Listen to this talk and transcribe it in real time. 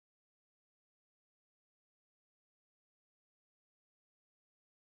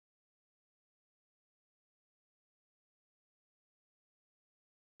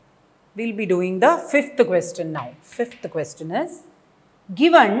We'll be doing the fifth question now. Fifth question is,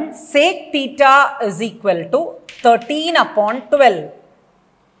 given sec theta is equal to 13 upon 12.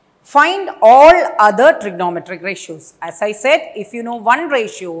 Find all other trigonometric ratios. As I said, if you know one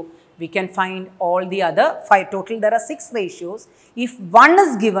ratio, we can find all the other 5. Total there are 6 ratios. If one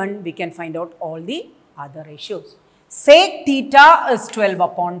is given, we can find out all the other ratios. Sec theta is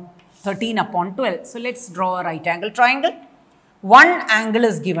 13 upon 12. So let's draw a right angle triangle. One angle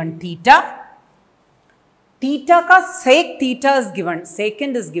is given theta. Theta ka sec theta is given.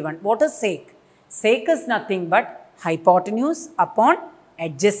 Secant is given. What is sec? Sec is nothing but hypotenuse upon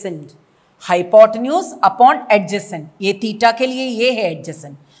adjacent. Hypotenuse upon adjacent. ये theta के लिए ये है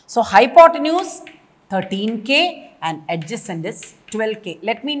adjacent. So hypotenuse 13k and adjacent is 12k.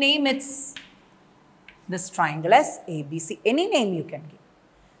 Let me name this triangle as ABC. Any name you can give.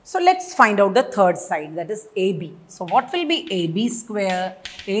 So let's find out the third side, that is AB. So what will be AB square?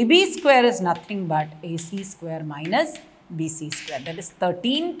 AB square is nothing but AC square minus BC square. That is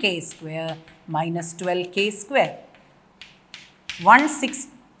 13k square minus 12k square.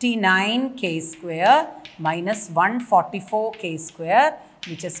 169k square minus 144k square,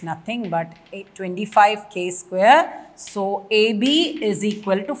 which is nothing but 25k square. So AB is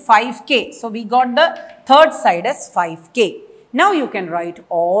equal to 5k. So we got the third side as 5k. Now you can write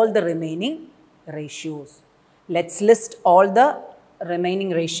all the remaining ratios. Let's list all the remaining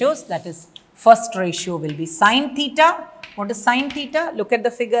ratios. That is, first ratio will be sin theta. What is sin theta? Look at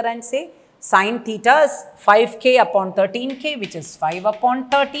the figure and say sin theta is 5k upon 13k, which is 5 upon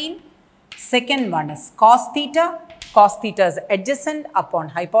 13. Second one is cos theta. Cos theta is adjacent upon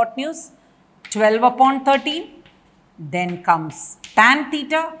hypotenuse, 12 upon 13. Then comes tan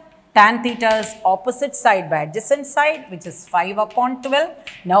theta. Tan theta is opposite side by adjacent side, which is 5 upon 12.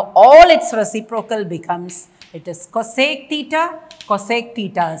 Now all its reciprocal becomes, it is cosec theta. Cosec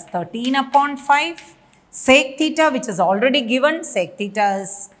theta is 13 upon 5. Sec theta, which is already given, sec theta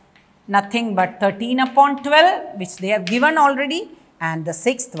is nothing but 13 upon 12, which they have given already. And the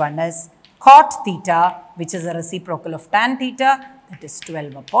sixth one is cot theta, which is a reciprocal of tan theta, that is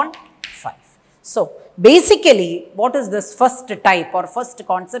 12 upon 5. So basically, what is this first type or first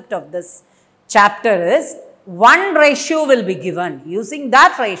concept of this chapter is, one ratio will be given. Using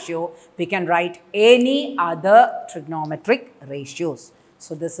that ratio, we can write any other trigonometric ratios.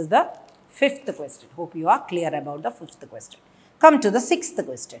 So this is the fifth question. Hope you are clear about the fifth question. Come to the sixth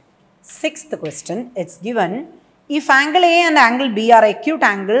question. Sixth question, it's given, if angle A and angle B are acute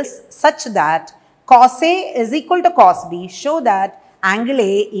angles such that cos A is equal to cos B, show that angle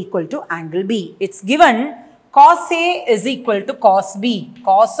A equal to angle B. It's given cos A is equal to cos B.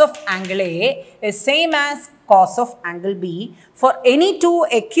 Cos of angle A is same as cos of angle B for any two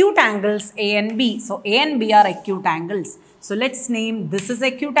acute angles A and B. So A and B are acute angles. So let's name this is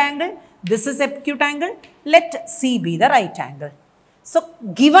acute angle, this is acute angle. Let C be the right angle. So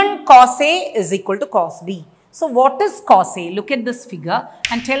given cos A is equal to cos B. So what is cos A? Look at this figure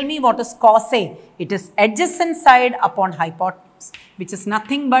and tell me what is cos A. It is adjacent side upon hypotenuse, which is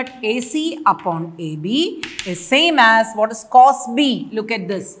nothing but AC upon AB is same as what is cos B. Look at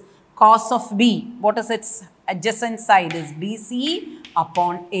this. Cos of B. What is its adjacent side is BC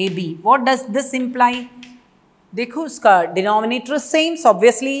upon AB. What does this imply? देखो उसका denominator is same. So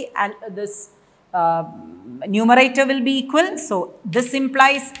obviously and this numerator will be equal. So this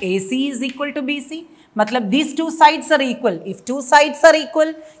implies AC is equal to BC. Matlab these two sides are equal. If two sides are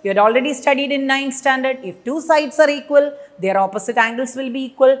equal, you had already studied in 9th standard. If two sides are equal, their opposite angles will be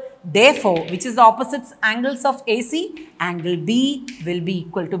equal. Therefore, which is the opposite angles of AC? Angle D will be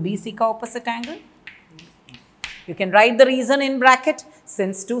equal to BC ka opposite angle. You can write the reason in bracket.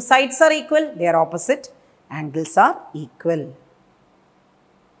 Since two sides are equal, their opposite angles are equal.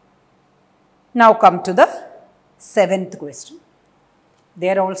 Now come to the 7th question.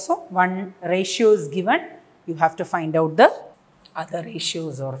 There also one ratio is given. You have to find out the other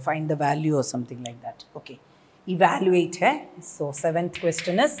ratios or find the value or something like that. Okay. Evaluate. So 7th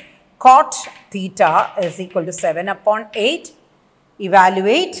question is cot theta is equal to 7 upon 8.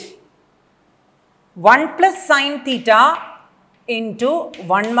 Evaluate 1 plus sin theta into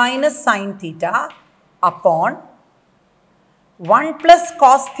 1 minus sin theta upon 1 plus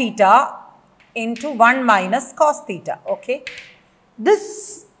cos theta into 1 minus cos theta. Okay.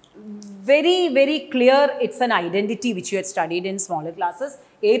 This very clear, it's an identity which you had studied in smaller classes.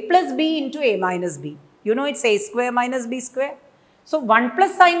 A plus B into A minus B. You know it's A square minus B square. So 1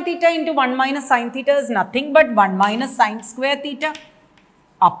 plus sin theta into 1 minus sin theta is nothing but 1 minus sin square theta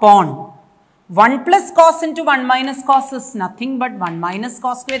upon 1 plus cos into 1 minus cos is nothing but 1 minus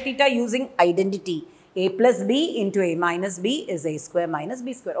cos square theta using identity. A plus B into A minus B is A square minus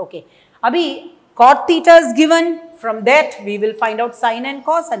B square. Okay. Abhi, cot theta is given. From that, we will find out sin and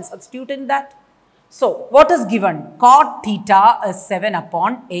cos and substitute in that. So, what is given? Cot theta is 7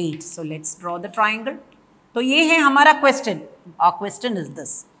 upon 8. So, let's draw the triangle. So, ये है हमारा question. Our question is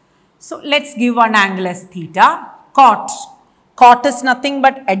this. So, let's give one angle as theta. Cot. Cot is nothing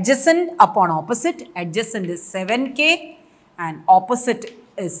but adjacent upon opposite. Adjacent is 7k and opposite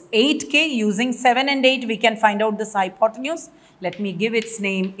is 8k. Using 7 and 8, we can find out this hypotenuse. Let me give its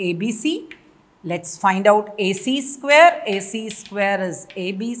name ABC. Let's find out AC square. AC square is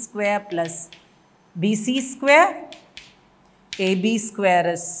AB square plus BC square. AB square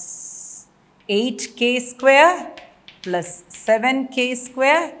is 8k square plus 7k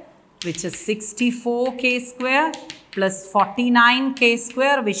square, which is 64k square plus 49k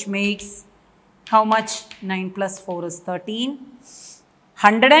square, which makes how much? 9 plus 4 is 13.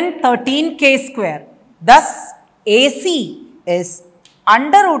 113k square. Thus, AC is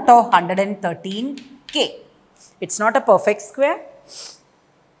under root of 113k. It's not a perfect square.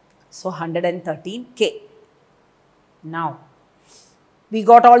 So, 113k. Now, we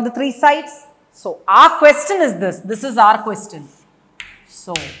got all the three sides. So, our question is this. This is our question.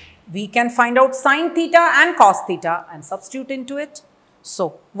 So, we can find out sin theta and cos theta and substitute into it.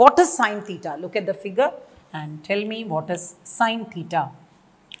 So, what is sin theta? Look at the figure and tell me what is sin theta.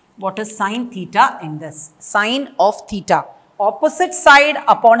 What is sin theta in this? Sin of theta. Opposite side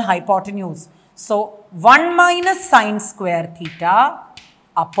upon hypotenuse. So, 1 minus sin square theta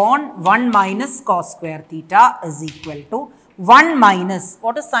upon 1 minus cos square theta is equal to 1 minus,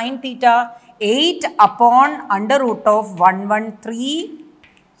 what is sin theta? 8 upon under root of 113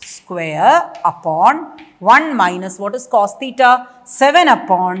 square upon 1 minus, what is cos theta? 7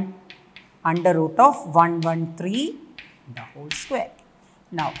 upon under root of 113 the whole square.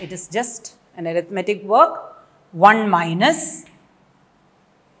 Now, it is just an arithmetic work. 1 minus,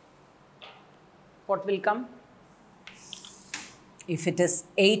 what will come? If it is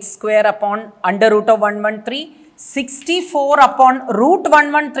 8 square upon under root of 113, 64 upon root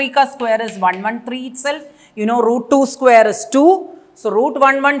 113 ka square is 113 itself. You know, root 2 square is 2. So, root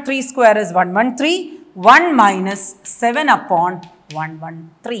 113 square is 113. 1 minus 7 upon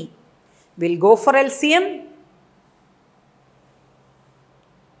 113. We'll go for LCM.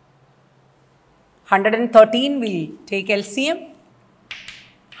 113 will take LCM.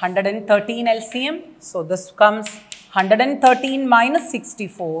 113 LCM. So, this comes 113 minus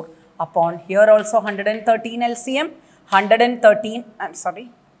 64 upon here also 113 LCM. 113, I'm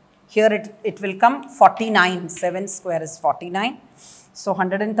sorry, here it will come 49. 7 square is 49. So,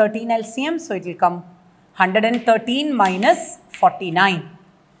 113 LCM. So, it will come 113 minus 49.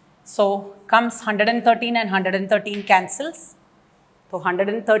 So, comes 113 and 113 cancels. So,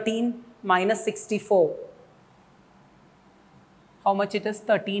 113 minus 64. How much it is?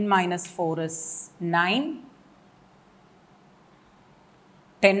 13 minus 4 is 9.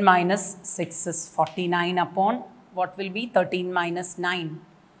 10 minus 6 is 49 upon what will be 13 minus 9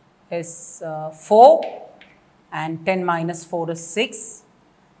 is 4 and 10 minus 4 is 6.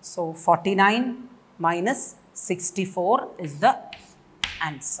 So, 49 minus 64 is the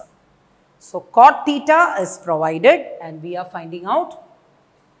answer. So, cot theta is provided and we are finding out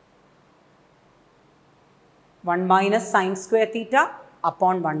 1 minus sin square theta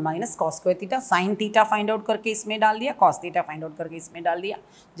upon 1 minus cos square theta. Sin theta find out करके इसमें डाल दिया, cos theta find out करके इसमें डाल दिया.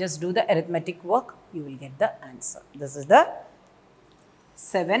 Just do the arithmetic work, you will get the answer. This is the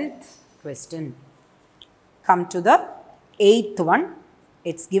 7th question. Come to the 8th one.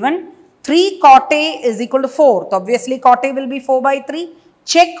 It's given 3 cot A is equal to 4. So, obviously, cot A will be 4 by 3.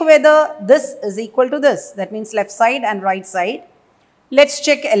 Check whether this is equal to this. That means left side and right side. Let's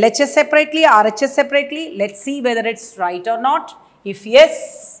check LHS separately, RHS separately. Let's see whether it's right or not. If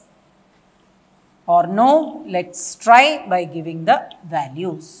yes or no, let's try by giving the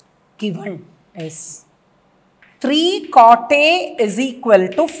values. Given is 3 cot A is equal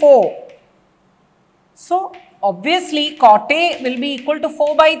to 4. So, obviously, cot A will be equal to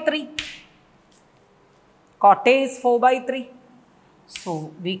 4 by 3. Cot A is 4 by 3.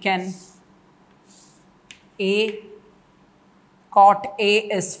 So, we can cot A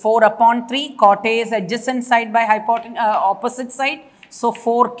is 4 upon 3. Cot A is adjacent side by opposite side. So,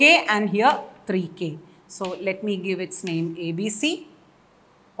 4k and here 3k. So, let me give its name ABC.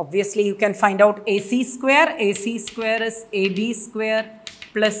 Obviously, you can find out AC square. AC square is AB square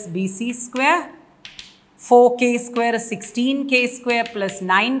plus BC square. 4k square is 16k square plus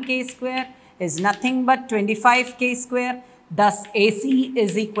 9k square is nothing but 25k square. Thus, AC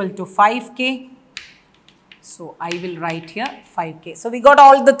is equal to 5k. So I will write here 5k. So we got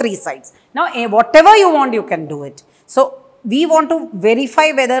all the three sides. Now whatever you want, you can do it. So we want to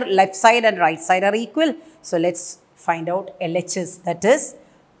verify whether left side and right side are equal. So let's find out LHS. That is,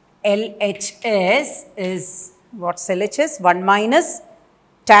 LHS is, what's LHS? 1 minus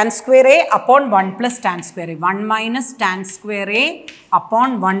tan square A upon 1 plus tan square A. 1 minus tan square A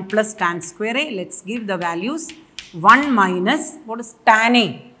upon 1 plus tan square A. Let's give the values. 1 minus, what is tan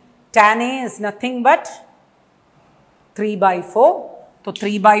A? Tan A is nothing but 3 by 4. So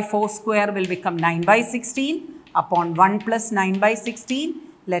 3 by 4 square will become 9 by 16 upon 1 plus 9 by 16.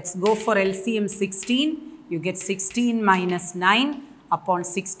 Let's go for LCM 16. You get 16 minus 9 upon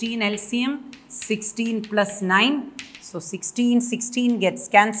 16 LCM. 16 plus 9. So 16 gets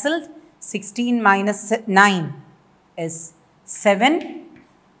cancelled. 16 minus 9 is 7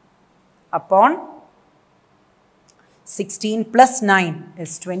 upon 16 plus 9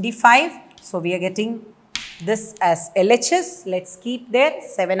 is 25. So we are getting this as LHS. Let's keep there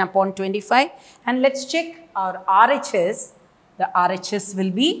 7 upon 25. And let's check our RHS. The RHS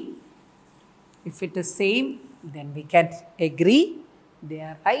will be, if it is same, then we can agree they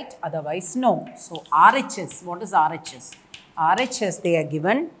are right, otherwise no. So RHS, what is RHS? RHS, they are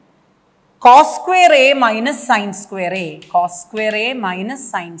given cos square A minus sin square A. Cos square A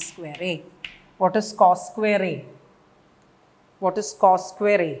minus sin square A. What is cos square A? What is cos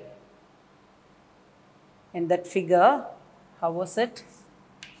square A? In that figure, how was it?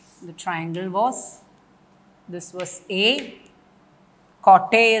 The triangle was, this was A.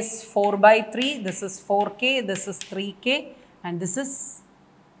 Cot A is 4 by 3. This is 4k. This is 3k. And this is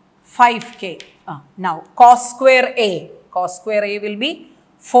 5k. Now, cos square A. Cos square A will be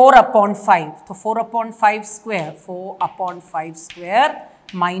 4 upon 5. So, 4 upon 5 square. 4 upon 5 square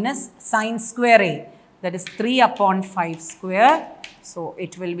minus sin square A. That is 3 upon 5 square. So,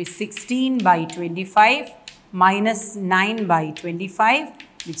 it will be 16 by 25 minus 9 by 25,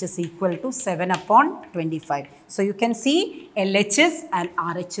 which is equal to 7 upon 25. So, you can see LHS and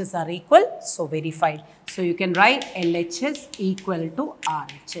RHS are equal. So, verified. So, you can write LHS equal to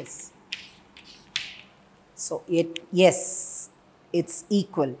RHS. So, yes, it's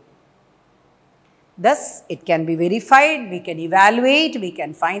equal. Thus, it can be verified, we can evaluate, we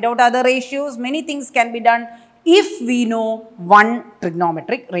can find out other ratios. Many things can be done if we know one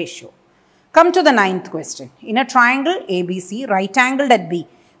trigonometric ratio. Come to the 9th question. In a triangle ABC, right angled at B.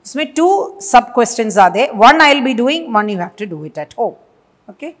 So, two sub questions are there. One I will be doing, one you have to do it at home.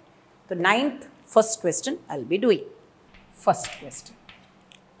 Okay. The 9th, first question I will be doing. First question.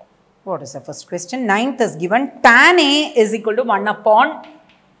 What is the first question? 9th is given tan A is equal to 1 upon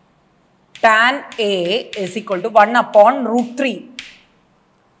tan A is equal to 1 upon root 3.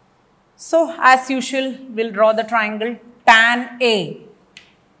 So, as usual, we will draw the triangle. Tan A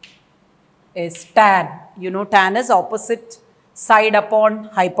is tan. You know, tan is opposite side upon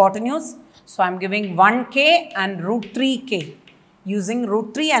hypotenuse. So, I am giving 1k and root 3k. Using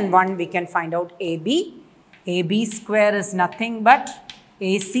root 3 and 1, we can find out AB. AB square is nothing but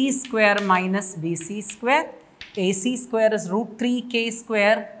AC square minus BC square. AC square is root 3k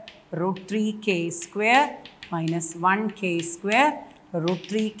square, root 3k square minus 1k square. Root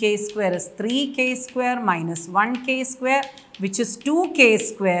 3k square is 3k square minus 1k square, which is 2k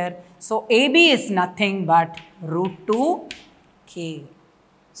square. So, AB is nothing but root 2k.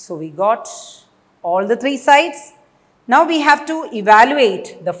 So, we got all the three sides. Now, we have to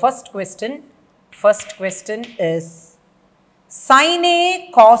evaluate the first question. First question is sin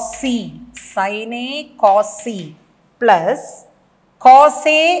A cos C, sin A cos C plus cos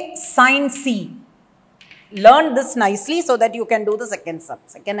A sin C. Learn this nicely so that you can do the second sub.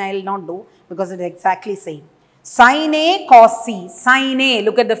 Second I will not do because it is exactly same. Sin A cos C, sin A,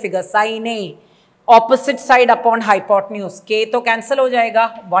 look at the figure, sin A, opposite side upon hypotenuse, k to cancel ho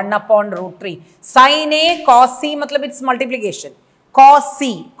jayega, 1 upon root 3. Sin A cos C matlab it's multiplication. Cos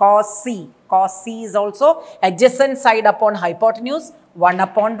C, cos C, cos C is also adjacent side upon hypotenuse, 1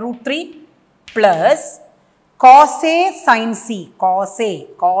 upon root 3 plus cos A sin C, cos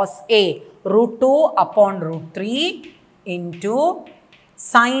A, root 2 upon root 3 into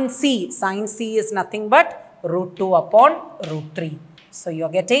sin C. Sin C is nothing but root 2 upon root 3. So, you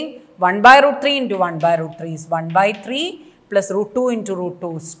are getting 1 by root 3 into 1 by root 3 is 1 by 3 plus root 2 into root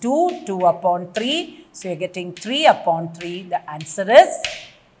 2 is 2, 2 upon 3. So, you are getting 3 upon 3. The answer is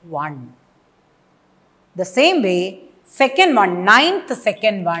 1. The same way, second one, 9th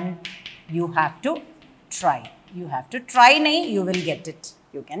second one, you have to try. You have to try, you will get it.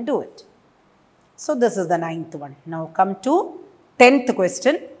 You can do it. So, this is the 9th one. Now, come to 10th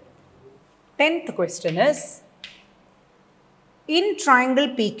question. 10th question is, in triangle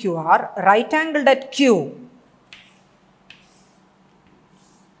PQR, right angled at Q,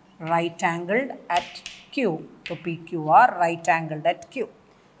 right angled at Q. So PQR right angled at Q.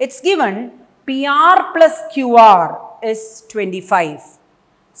 It's given PR plus QR is 25.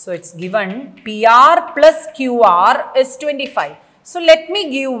 So it's given PR plus QR is 25. So let me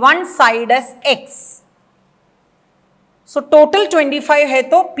give one side as X. So total 25 hai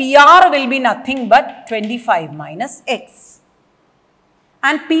to PR will be nothing but 25 minus X.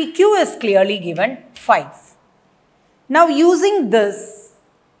 And PQ is clearly given 5. Now using this,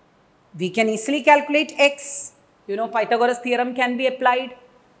 we can easily calculate X. You know, Pythagoras theorem can be applied.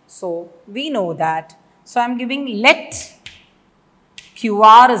 So we know that. So I am giving let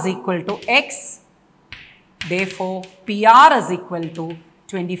QR is equal to X. Therefore, PR is equal to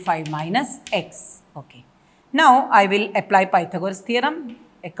 25 minus X. Okay. Now I will apply Pythagoras theorem.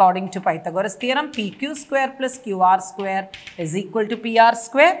 According to Pythagoras theorem, PQ square plus QR square is equal to PR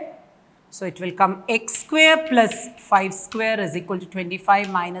square. So it will come X square plus 5 square is equal to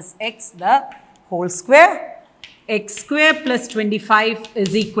 25 minus X the whole square. X square plus 25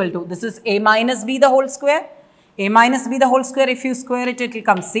 is equal to, this is A minus B the whole square. A minus B the whole square, if you square it, it will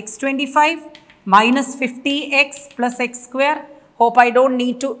come 625 minus 50x plus x square. Hope I don't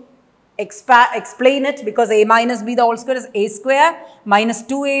need to explain it because A minus B the whole square is A square minus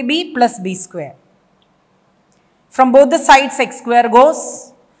 2AB plus B square. From both the sides x square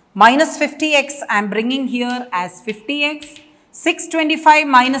goes. Minus 50x I am bringing here as 50x. 625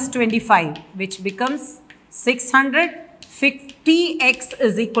 minus 25 which becomes 600. 50x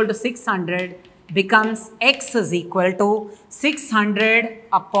is equal to 600 becomes x is equal to 600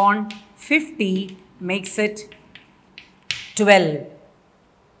 upon 50 makes it 12.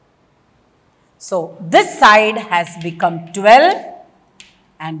 So this side has become 12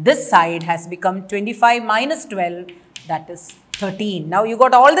 and this side has become 25 minus 12, that is 13. Now you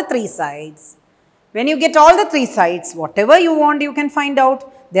got all the three sides. When you get all the three sides, whatever you want you can find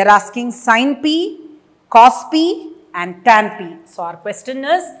out. They are asking sin P, cos P and tan P. So our question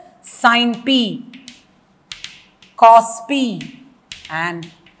is sin P, cos P and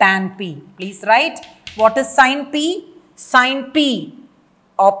tan P. Please write what is sin P? Sin P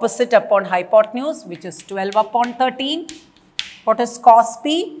opposite upon hypotenuse which is 12 upon 13. What is cos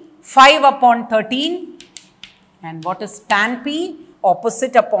P? 5 upon 13. And what is tan P?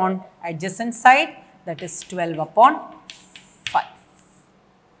 Opposite upon adjacent side, that is 12 upon 5.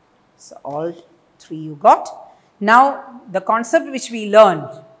 So all three you got. Now the concept which we learned,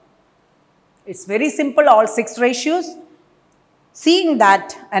 it's very simple, all 6 ratios. Seeing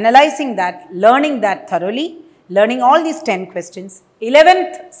that, analyzing that, learning that thoroughly, learning all these 10 questions,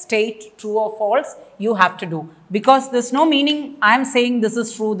 11th state true or false you have to do, because there's no meaning I am saying this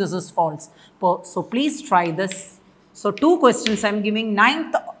is true, this is false. So please try this. So 2 questions I am giving,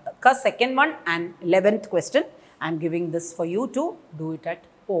 9th second one and 11th question I am giving this for you to do it at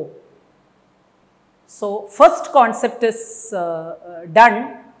home. So first concept is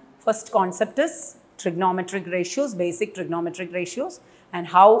done. First concept is trigonometric ratios, basic trigonometric ratios, and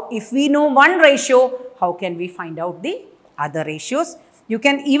how if we know one ratio, how can we find out the other ratios. You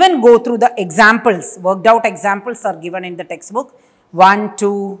can even go through the examples, worked out examples are given in the textbook. 1,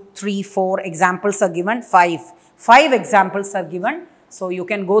 2, 3, 4 examples are given, 5 examples are given. So you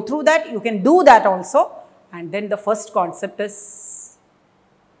can go through that, you can do that also, and then the first concept is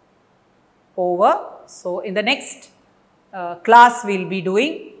over. So in the next class we will be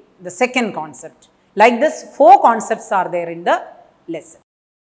doing the second concept. Like this 4 concepts are there in the lesson.